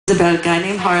About a guy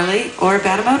named Harley or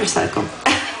about a motorcycle.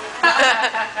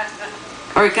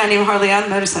 Or a guy named Harley on a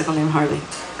motorcycle named Harley.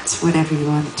 It's whatever you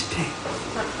want it to be.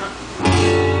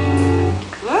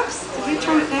 Whoops, did we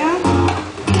turn it down?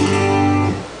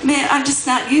 Man, I'm just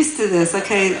not used to this.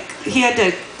 Okay,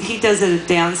 he does a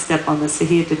down step on this, so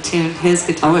he had to tune his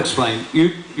guitar. I'll explain.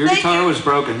 Your guitar was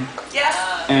broken.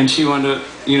 Yes. And she wanted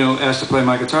to, asked to play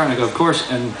my guitar, and I go, of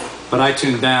course, but I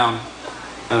tuned down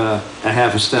a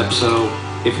half a step, so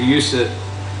if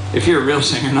you're a real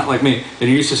singer, not like me, and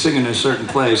you're used to singing in a certain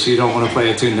place, you don't want to play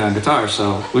a tuned down guitar,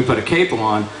 so we put a capo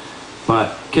on,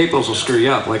 but capos will screw you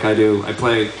up like I do. I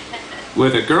play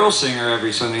with a girl singer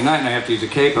every Sunday night, and I have to use a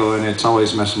capo, and it's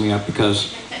always messing me up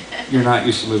because you're not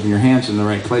used to moving your hands in the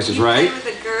right places, right? You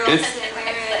play with a girl singer,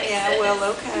 yeah, well,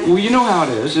 okay. Well, you know how it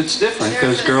is. It's different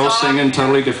because girls sing in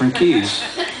totally different keys.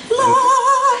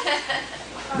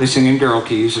 They sing in girl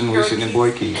keys, and we sing in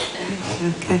boy keys.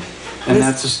 Okay. And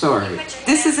that's the story.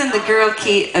 This is in the girl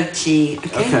key of G,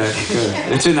 okay? Okay,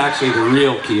 good. It's in actually the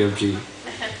real key of G.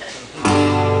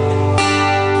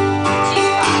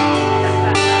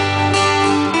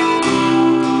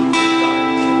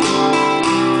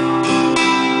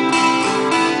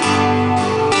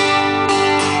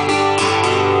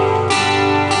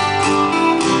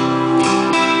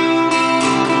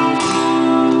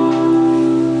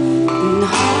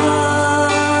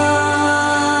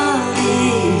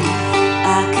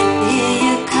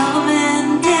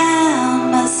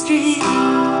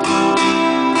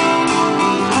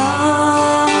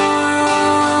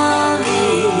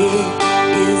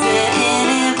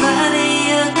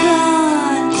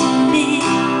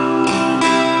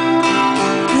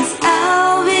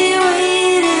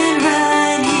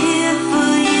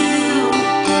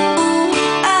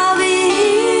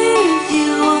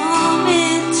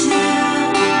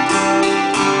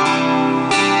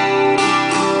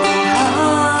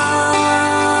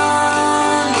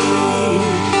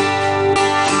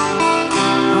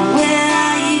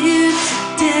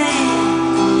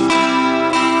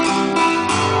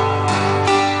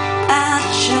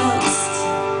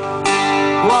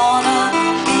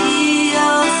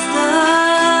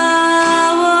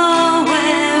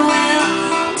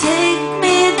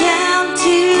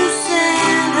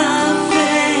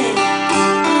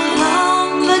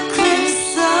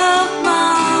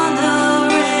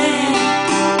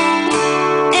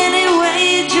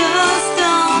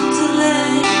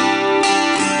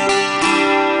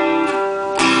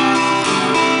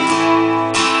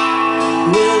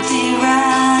 We'll be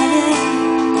riding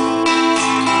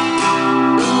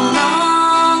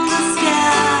along the sky.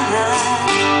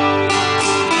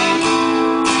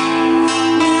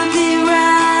 We'll be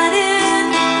riding,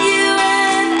 you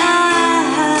and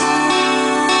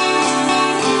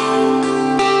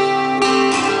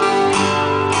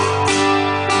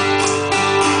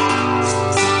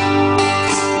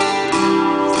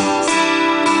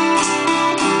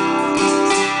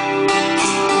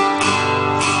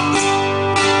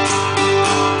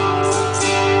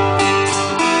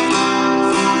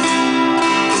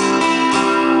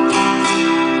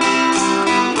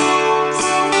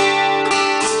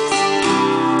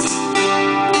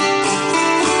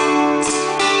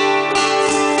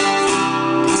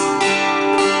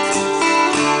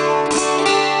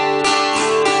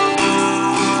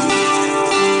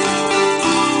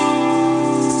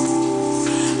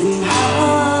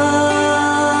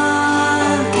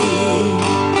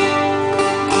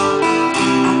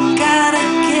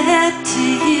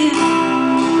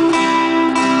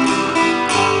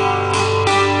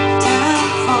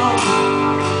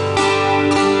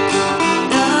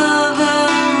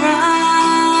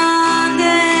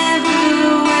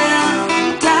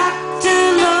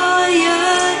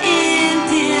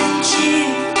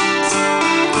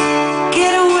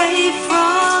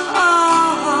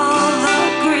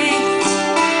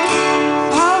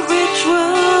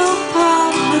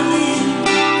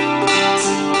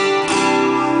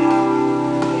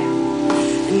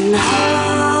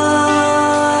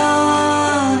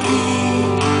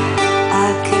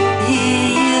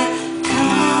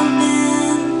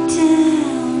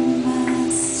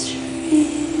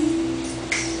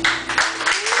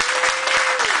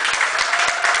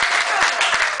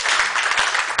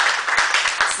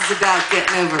about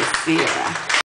getting over fear.